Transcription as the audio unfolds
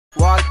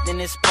Walked in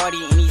this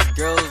party and these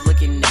girls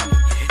looking at me.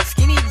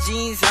 Skinny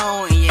jeans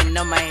on and you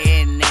know my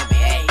head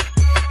nappy.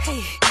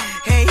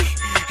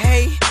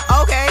 Hey,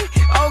 okay.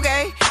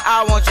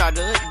 I want y'all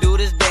to do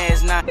this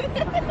dance now.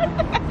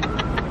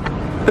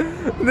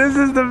 This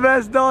is the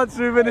best dance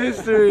move in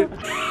history.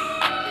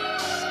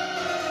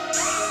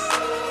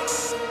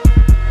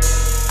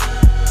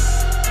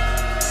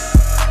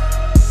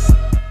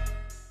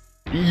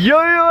 Yo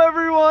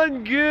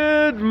everyone,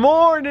 good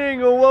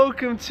morning and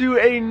welcome to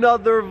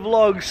another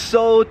vlog.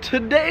 So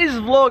today's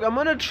vlog, I'm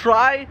gonna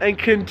try and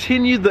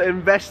continue the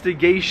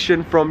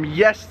investigation from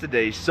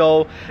yesterday.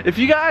 So if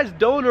you guys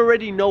don't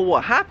already know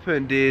what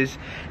happened is,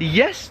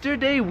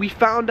 yesterday we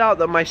found out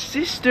that my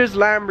sister's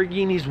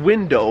Lamborghini's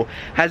window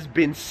has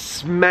been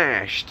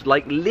smashed,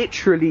 like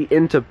literally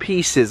into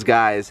pieces,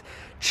 guys.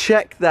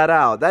 Check that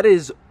out. That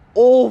is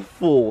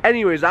awful.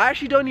 Anyways, I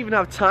actually don't even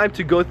have time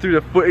to go through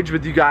the footage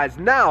with you guys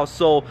now,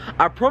 so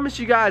I promise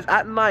you guys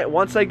at night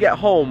once I get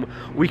home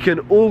we can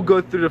all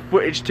go through the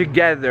footage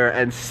together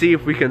and see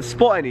if we can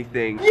spot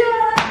anything.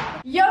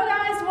 Yeah! Yo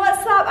guys,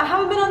 what's up? I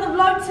haven't been on the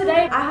vlog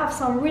today. I have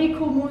some really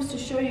cool moves to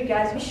show you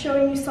guys. I'm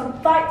showing you some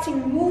fighting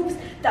moves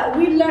that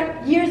we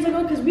learned years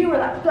ago because we were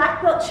like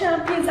black belt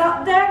champions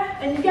out there,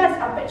 and you guys,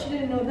 I bet you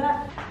didn't know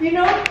that, you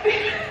know?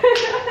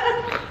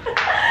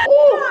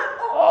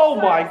 Oh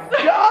my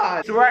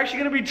god! So we're actually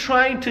gonna be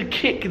trying to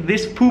kick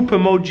this poop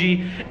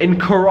emoji in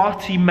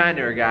karate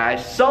manner,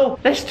 guys. So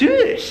let's do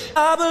this.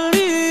 I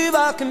believe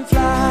I can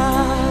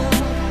fly.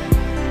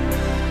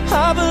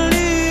 I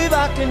believe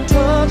I can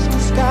touch the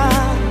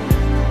sky.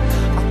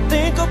 I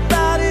think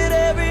about it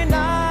every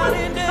night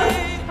and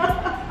day. I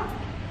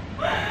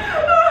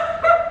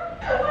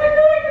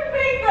know I can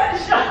make that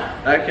shot.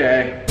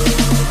 Okay.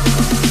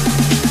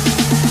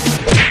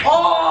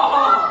 Oh!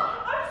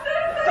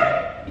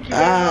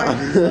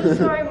 I'm so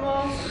sorry,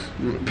 Mom.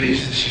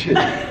 Piece of shit.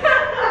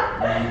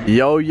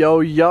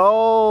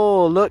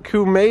 Yo, look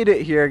who made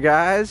it here,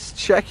 guys.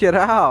 Check it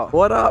out.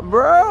 What up,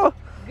 bro?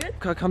 Good.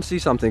 Come see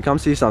something, I'll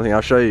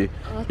show you.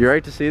 You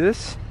ready to see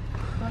this?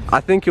 I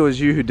think it was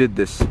you who did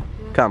this.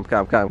 Come.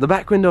 The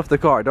back window of the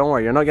car, don't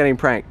worry, you're not getting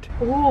pranked.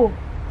 Oh,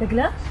 the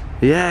glass?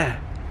 Yeah.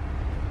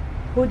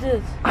 Who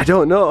did? I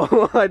don't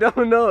know. I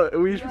don't know. I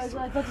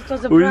thought it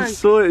was a we prank.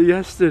 saw it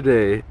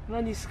yesterday.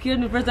 Man, you scared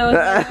me first. I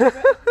was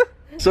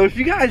So if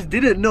you guys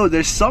didn't know,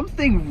 there's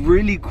something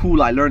really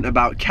cool I learned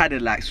about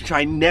Cadillacs, which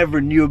I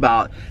never knew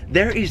about.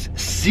 There is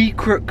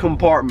secret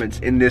compartments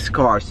in this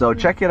car, so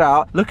check it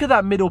out. Look at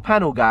that middle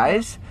panel,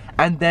 guys,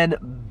 and then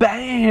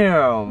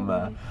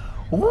bam!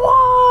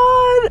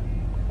 What?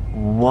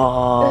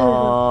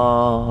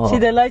 Wow. See,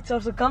 the lights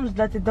also comes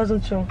that it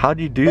doesn't show. How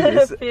do you do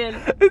this?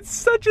 It's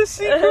such a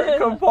secret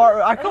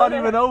compartment, I can't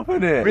even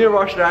open it. Me and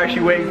Rashid are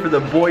actually waiting for the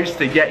boys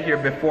to get here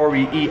before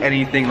we eat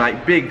anything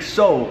like big.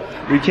 So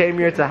we came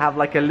here to have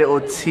like a little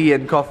tea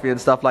and coffee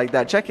and stuff like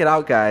that. Check it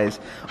out,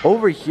 guys.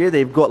 Over here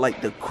they've got like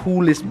the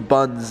coolest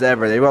buns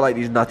ever. They've got like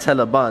these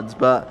Nutella buns,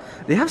 but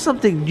they have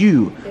something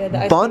new.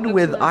 Yeah, bun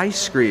with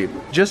ice cream.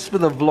 Just for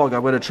the vlog,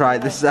 I'm gonna try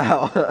this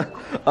out.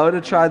 I'm gonna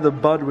try the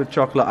bun with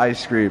chocolate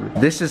ice cream.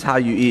 This is how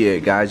you eat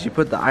it, guys. You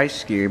put the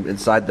ice cream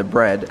inside the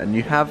bread and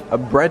you have a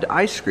bread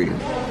ice cream.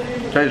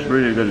 Tastes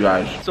really good,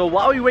 guys. So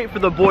while we wait for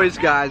the boys,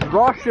 guys,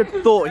 Rashid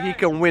thought he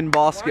can win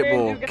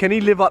basketball. Can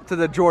he live up to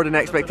the Jordan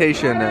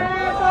expectation?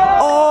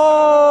 Oh!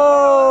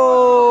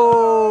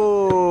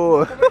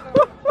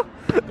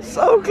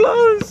 So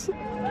close!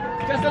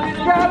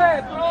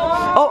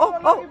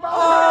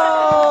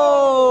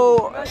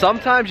 Oh!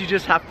 Sometimes you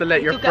just have to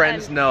let your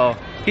friends know.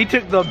 He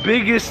took the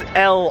biggest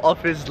L of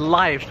his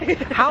life.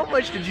 How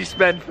much did you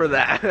spend for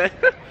that?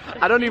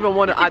 I don't even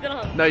want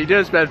to. No, you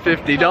didn't spend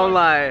 50. Don't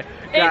lie.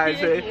 Guys,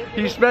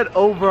 he spent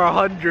over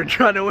 100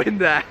 trying to win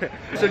that.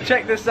 So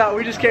check this out.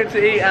 We just came to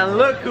eat and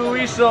look who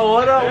we saw.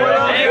 What up,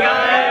 Hey,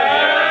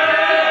 guys.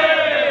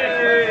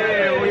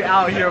 We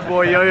out here,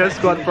 boy. Yo-Yo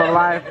Squad for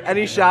life.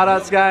 Any shout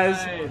outs,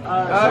 guys?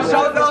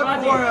 Shout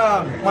out for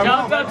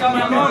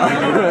my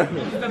mom.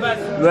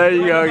 There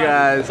you go,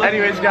 guys.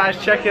 Anyways, guys,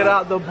 check it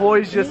out. The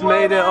boys just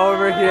made it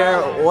over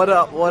here. What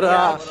up? What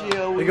up?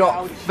 We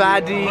got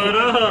Faddy.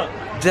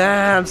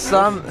 Damn,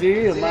 some.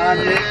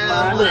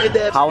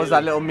 How was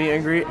that little meet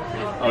and greet?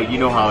 Oh, you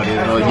know how it is.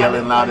 Oh,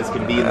 yelling loud as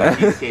can be in the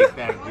Cheesecake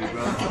Factory,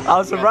 bro. I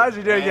was surprised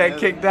you didn't get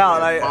kicked out.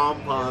 Like,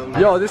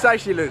 yo, this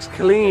actually looks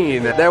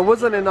clean. There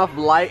wasn't enough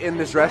light in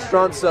this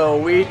restaurant, so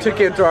we took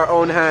it into our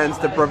own hands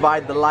to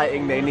provide the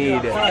lighting they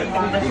need. You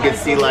can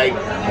see like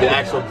the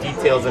actual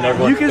details in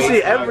everyone's face. You can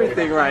see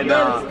everything right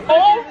now.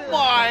 Oh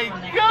my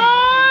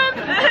god!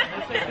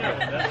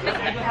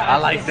 I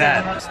like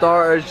that.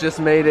 Starters just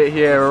made it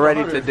here. We're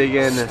ready to dig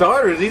in.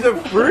 Starters? These are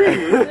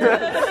free.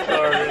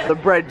 The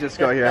bread just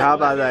got here. How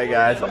about that,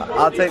 guys?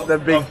 I'll take the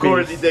big piece. Of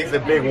course, he takes the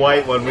big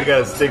white one. We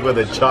gotta stick with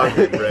the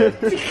chocolate bread.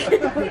 We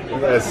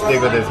gotta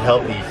stick with this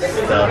healthy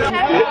stuff.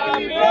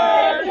 Happy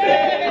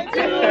birthday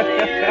to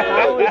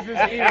you.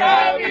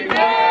 Happy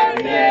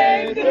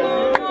birthday to you.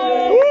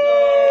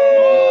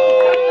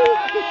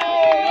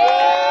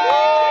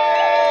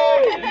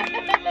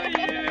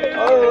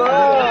 All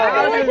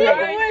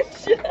right.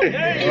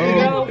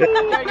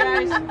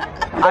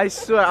 I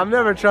swear, I'm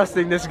never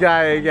trusting this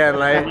guy again,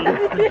 like.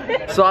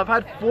 So I've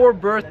had 4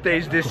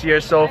 birthdays this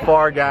year so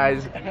far,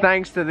 guys.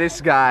 Thanks to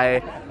this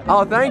guy.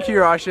 Oh, thank you,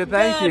 Rasha.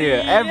 Thank you.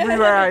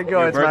 Everywhere I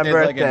go, it's my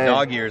birthday. Like in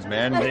dog years,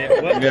 man.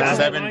 You got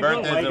 7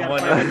 birthdays in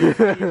 1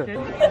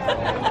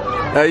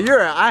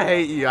 year. I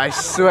hate you, I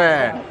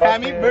swear.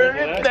 Happy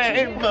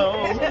birthday,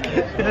 Mo.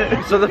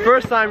 So the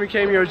first time we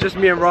came here was just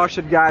me and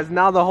Rashid, guys.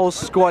 Now the whole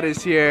squad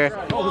is here.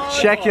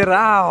 Check it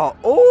out.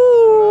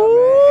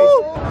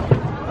 Ooh.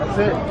 That's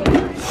it.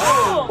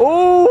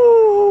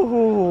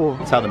 Ooh.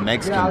 That's how the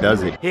Mexican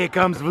does it. Here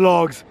comes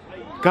vlogs.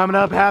 Coming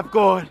up half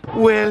court.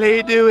 Will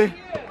he do it?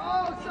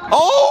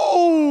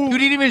 Oh! You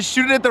didn't even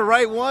shoot it at the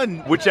right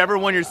one. Whichever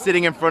one you're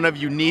sitting in front of,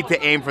 you need to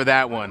aim for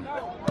that one.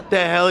 The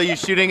hell are you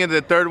shooting at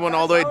the third one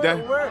all the way down?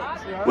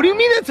 What do you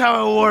mean that's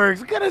how it works?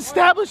 What kind of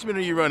establishment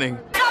are you running?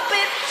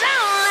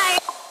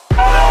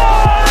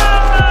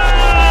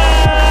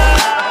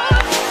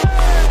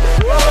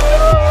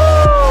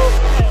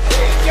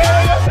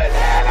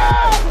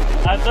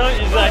 I thought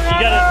you like you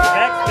gotta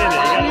backspin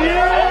it.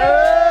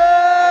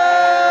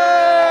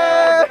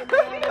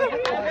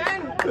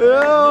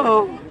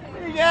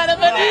 You got a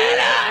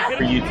banana!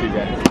 For you two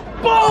guys.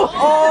 Oh!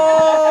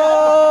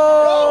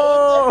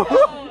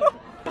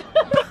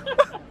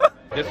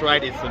 This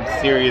ride is some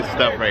serious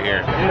stuff right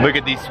here. Look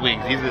at these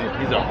swings. He's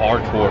a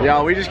hardcore.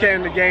 Yo, we just came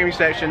in the gaming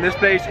section. This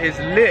place is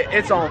lit.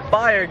 It's on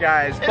fire,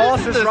 guys.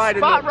 Fastest ride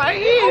in the right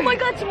here. Oh my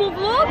god, small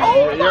vlog!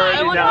 Oh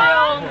my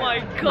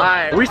god!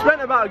 Alright, we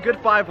spent about a good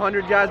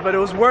 500, guys, but it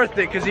was worth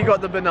it because he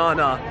got the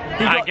banana.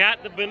 I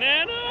got the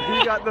banana.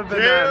 He got the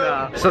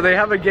banana. So they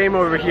have a game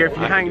over here. If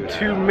you hang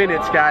 2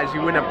 minutes, guys,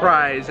 you win a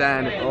prize,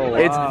 and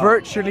it's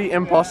virtually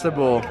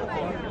impossible.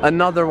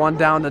 Another one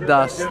down the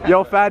dust.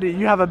 Yo, Faddy,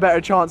 you have a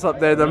better chance up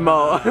there than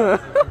Mo.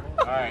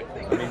 Alright,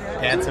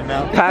 pants him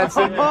now. Pants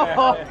him.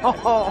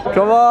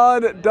 Come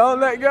on, don't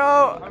let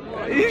go.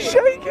 He's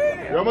shaking.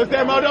 You're almost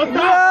there, Mo. Don't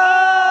No!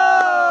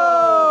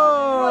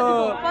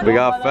 We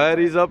got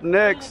fatties up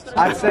next.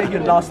 I'd say you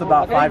lost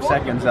about 5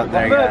 seconds up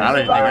there,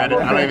 guys. I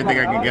don't even think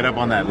I can get up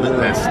on that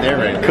stair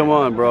right now. Come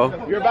on, bro.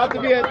 You're about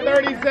to be at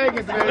 30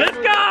 seconds, man. Let's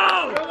go!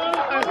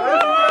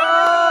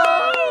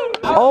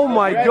 Oh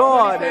my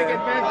god. 20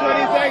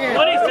 seconds.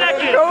 20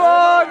 seconds. Come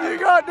on, you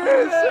got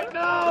this.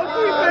 Oh,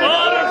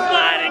 they're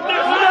sliding.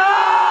 They're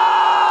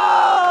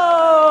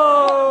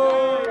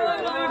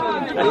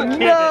sliding.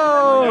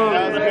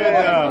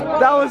 No.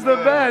 That was the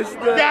best.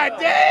 God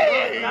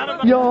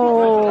dang! Yo.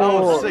 That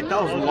was sick.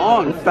 That was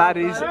long.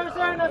 Fatties.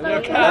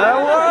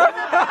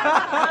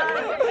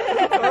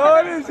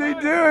 What is he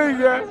doing?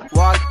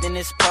 Walked in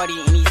this party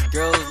and these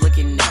girls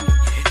looking at me.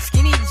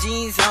 Skinny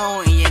jeans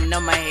on and you know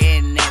my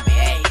head nappy.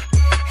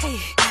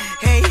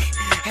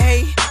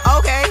 Hey,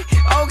 okay.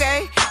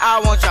 I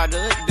want y'all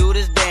to do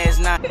this dance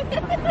now.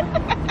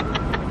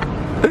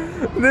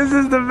 This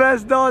is the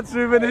best dance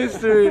move in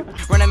history.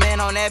 Run a man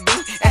on that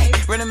beat, hey,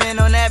 run a man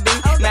on that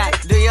beat. Now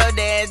do your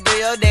dance,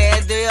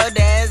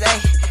 hey.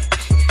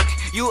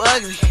 You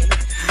ugly,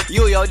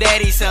 you your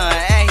daddy's son,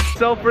 hey.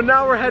 So for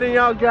now we're heading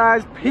out,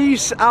 guys.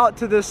 Peace out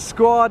to the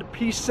squad.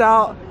 Peace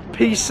out.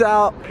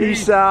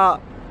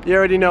 You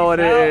already know what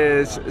it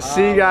is.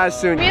 See you guys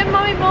soon. Me and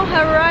Mommy Mo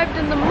have arrived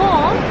in the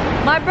mall.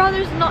 My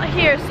brother's not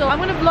here, so I'm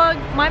gonna vlog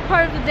my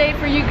part of the day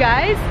for you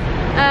guys.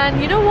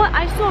 And you know what?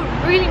 I saw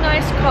a really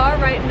nice car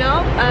right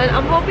now, and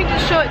I'm hoping to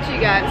show it to you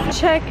guys.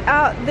 Check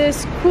out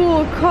this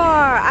cool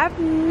car. I've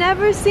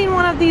never seen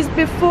one of these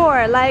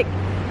before. Like,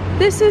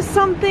 this is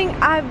something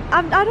I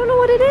don't know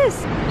what it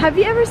is. Have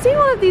you ever seen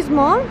one of these,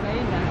 Mom?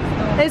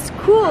 It's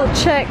cool.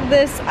 Check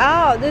this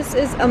out. This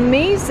is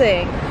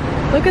amazing.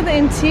 Look at the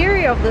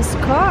interior of this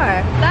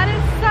car. That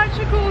is such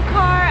a cool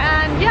car,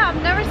 and yeah,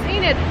 I've never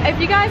seen it. If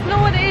you guys know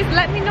what it is,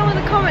 let me know in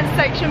the comment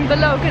section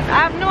below, because I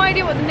have no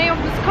idea what the name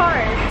of this car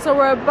is. So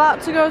we're about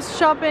to go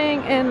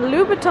shopping in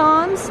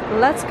Louboutins.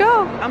 Let's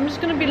go. I'm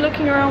just gonna be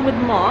looking around with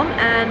Mom,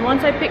 and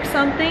once I pick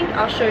something,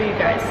 I'll show you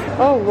guys.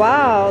 Oh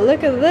wow,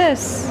 look at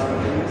this.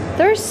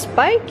 They're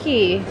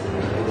spiky.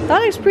 That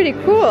looks pretty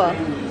cool.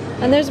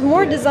 And there's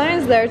more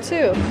designs there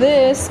too.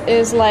 This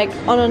is like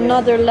on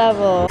another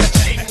level.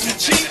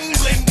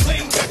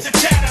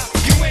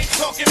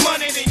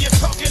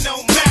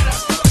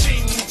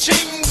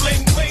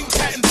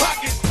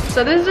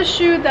 So this is a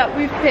shoe that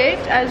we've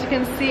picked. As you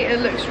can see, it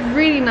looks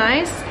really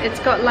nice. It's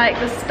got like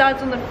the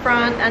studs on the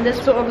front and this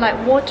sort of like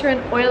water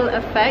and oil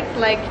effect,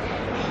 like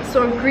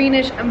sort of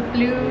greenish and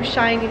blue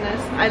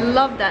shininess. I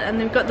love that. And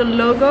they've got the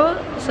logo,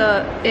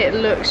 so it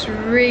looks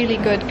really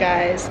good,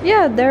 guys.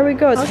 Yeah, there we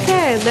go.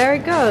 Okay, there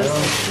it goes.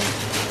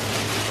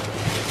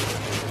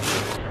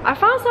 I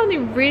found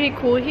something really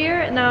cool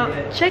here. Now,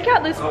 check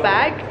out this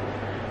bag.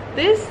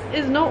 This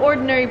is no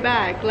ordinary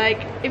bag.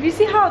 Like, if you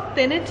see how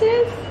thin it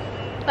is,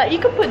 Like you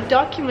could put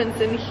documents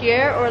in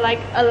here or like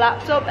a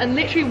laptop and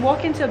literally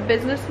walk into a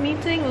business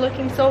meeting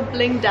looking so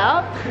blinged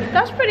out.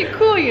 That's pretty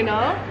cool, you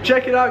know?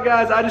 Check it out,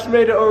 guys. I just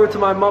made it over to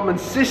my mom and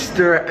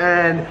sister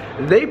and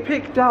they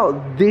picked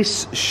out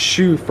this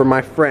shoe for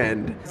my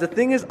friend. The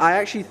thing is, I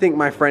actually think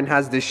my friend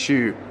has this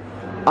shoe.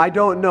 I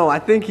don't know. I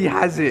think he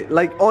has it.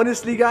 Like,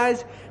 honestly,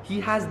 guys, he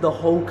has the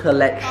whole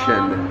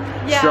collection.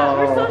 Yeah, so,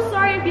 we're so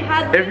sorry if you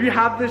had this. If you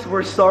have this,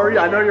 we're sorry.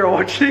 I know you're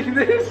watching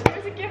this.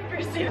 Here's a gift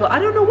for you. But I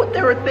don't know what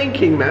they were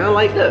thinking, man.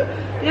 Like, look,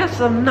 they have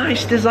some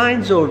nice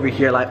designs over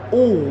here. Like,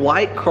 all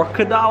white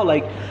crocodile.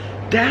 Like,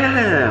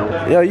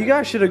 damn. Yo, you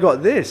guys should have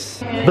got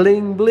this.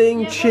 Bling,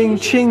 bling, ching,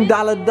 ching,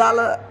 dollar,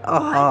 dollar.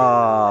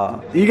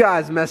 Ah, you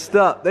guys messed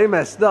up. They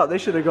messed up. They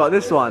should have got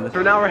this one.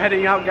 So now we're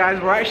heading out,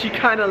 guys. We're actually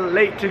kind of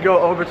late to go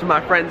over to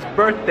my friend's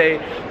birthday.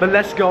 But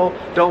let's go.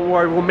 Don't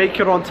worry. We'll make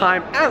it on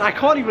time. And I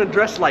can't even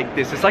dress like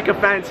this. It's like a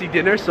fancy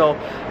dinner. So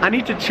I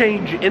need to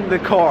change in the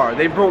car.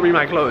 They brought me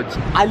my clothes.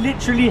 I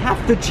literally have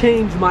to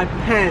change my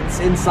pants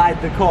inside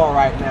the car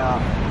right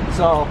now.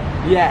 So,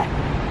 yeah.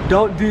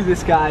 Don't do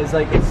this, guys.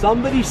 Like, if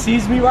somebody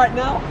sees me right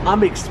now,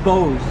 I'm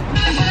exposed.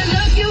 I'm gonna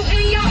look you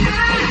in your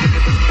eyes.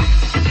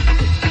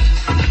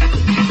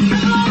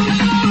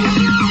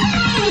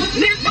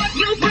 Lift up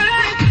your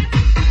breath.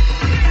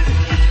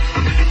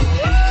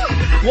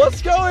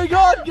 What's going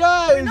on,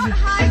 guys?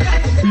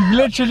 We've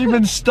literally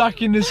been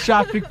stuck in this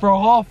traffic for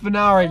half an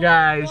hour,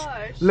 guys.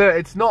 Look,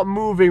 it's not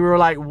moving. We were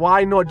like,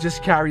 why not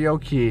just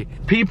karaoke?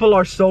 People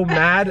are so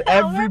mad.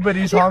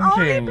 Everybody's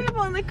honking. Only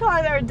people in the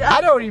car that are done. I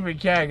don't even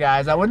care,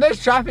 guys. When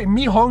there's traffic,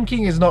 me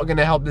honking is not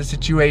gonna help the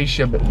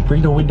situation.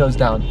 Bring the windows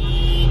down.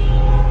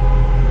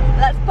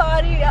 Let's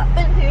party up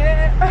in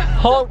here.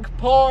 Honk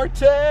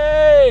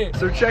party!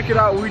 So check it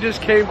out. We just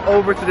came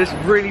over to this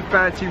really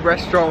fancy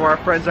restaurant where our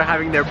friends are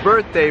having their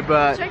birthday,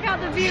 but Check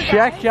out the view,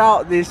 check guys.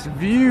 out this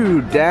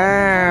view.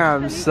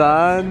 Damn,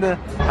 son.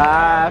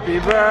 Happy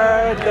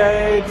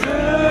birthday to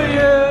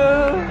you.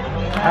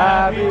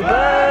 Happy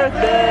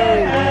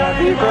birthday,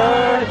 happy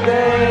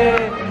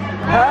birthday.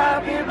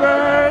 Happy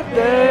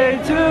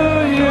birthday to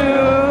you.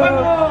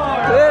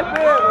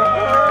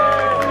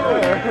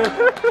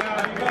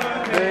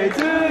 Birthday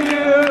to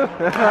you.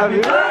 Happy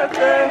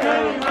birthday,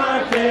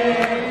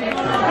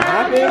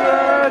 happy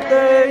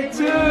birthday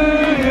to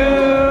you.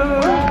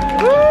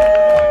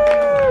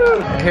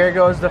 Woo! Here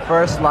goes the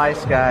first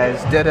slice,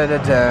 guys. Da da da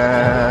da.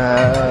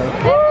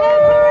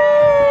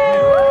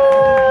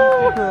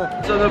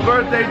 So the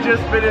birthday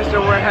just finished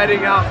and we're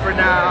heading out for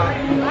now.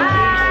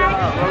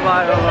 Bye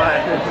bye, bye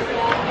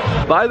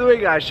bye. By the way,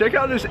 guys, check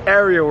out this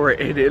area we're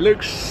in. It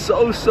looks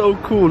so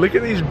cool. Look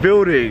at these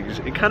buildings.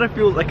 It kind of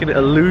feels like an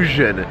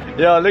illusion.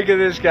 Yo, look at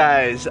this,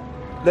 guys.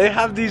 They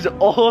have these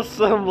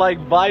awesome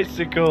like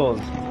bicycles.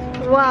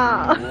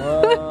 Wow.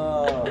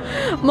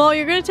 Whoa. Mo,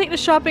 you're gonna take the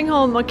shopping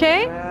home,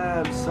 okay?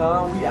 Damn,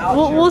 son, we out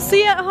here. We'll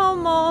see you at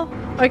home, Mo.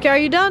 Okay, are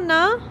you done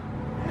now?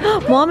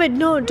 Mom it,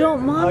 no,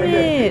 don't mom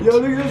it. Yo,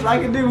 look at this, I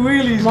can do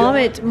wheelies. Mom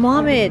it,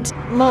 mom it.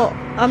 Mo,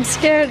 I'm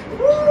scared.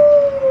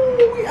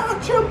 We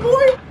out here,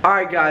 boy.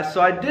 Alright, guys,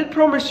 so I did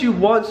promise you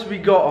once we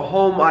got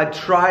home I'd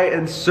try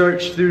and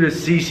search through the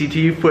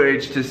CCTV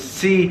footage to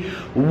see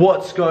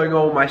what's going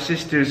on with my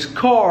sister's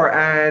car,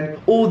 and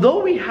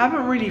although we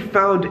haven't really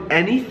found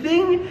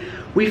anything,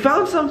 we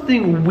found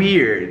something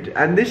weird.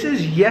 And this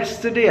is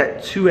yesterday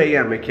at 2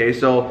 AM, okay?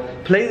 So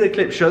play the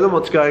clip, show them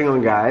what's going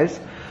on, guys.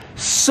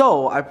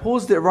 So I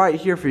paused it right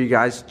here for you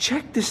guys.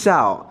 Check this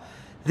out.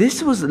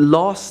 This was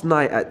last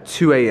night at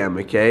 2 AM,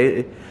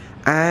 okay?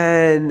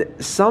 And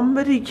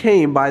somebody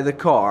came by the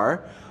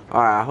car.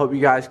 Alright, I hope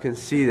you guys can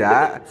see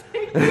that.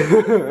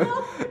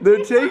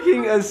 They're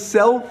taking a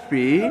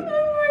selfie. Oh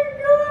my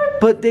god.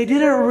 But they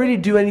didn't really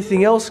do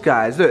anything else,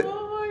 guys. Look. Oh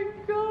my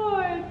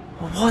god.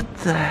 What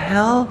the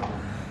hell?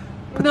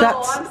 But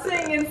No, I'm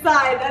sitting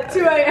inside at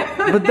 2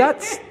 AM. But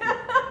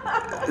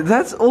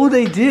that's all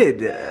they did.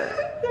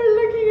 They're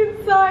looking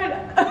inside.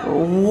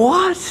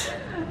 What?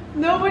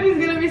 Nobody's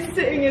gonna be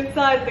sitting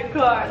inside the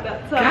car at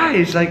that time.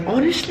 Guys, like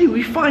honestly,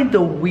 we find the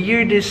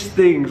weirdest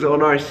things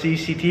on our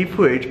CCTV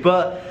footage,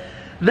 but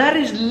that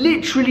is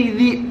literally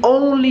the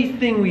only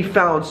thing we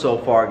found so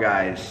far,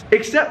 guys.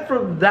 Except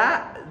from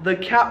that, the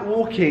cat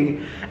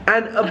walking,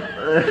 and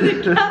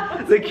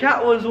the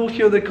cat was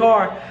walking on the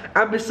car,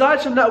 and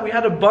besides from that, we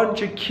had a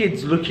bunch of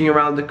kids looking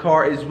around the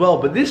car as well.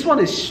 But this one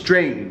is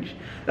strange.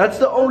 That's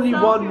the only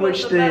one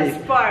which the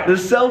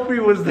selfie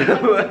was the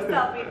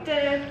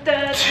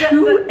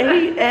 2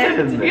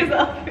 AM.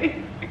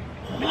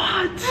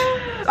 What?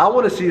 I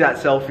want to see that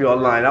selfie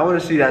online. I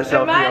want to see that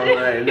selfie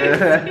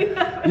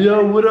online.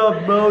 Yo, what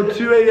up, bro?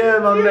 2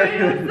 AM. I'm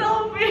there.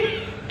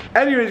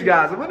 Anyways,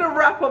 guys, I'm gonna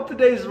wrap up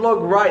today's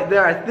vlog right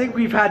there. I think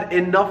we've had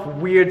enough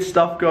weird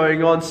stuff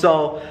going on.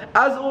 So,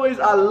 as always,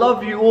 I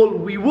love you all.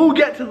 We will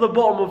get to the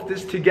bottom of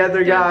this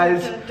together,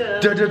 guys.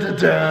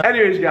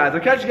 Anyways, guys, I'll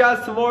catch you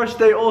guys tomorrow.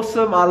 Stay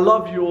awesome. I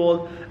love you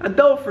all. And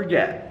don't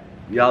forget,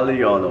 yalla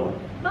yolo.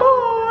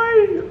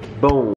 Bye. Boom.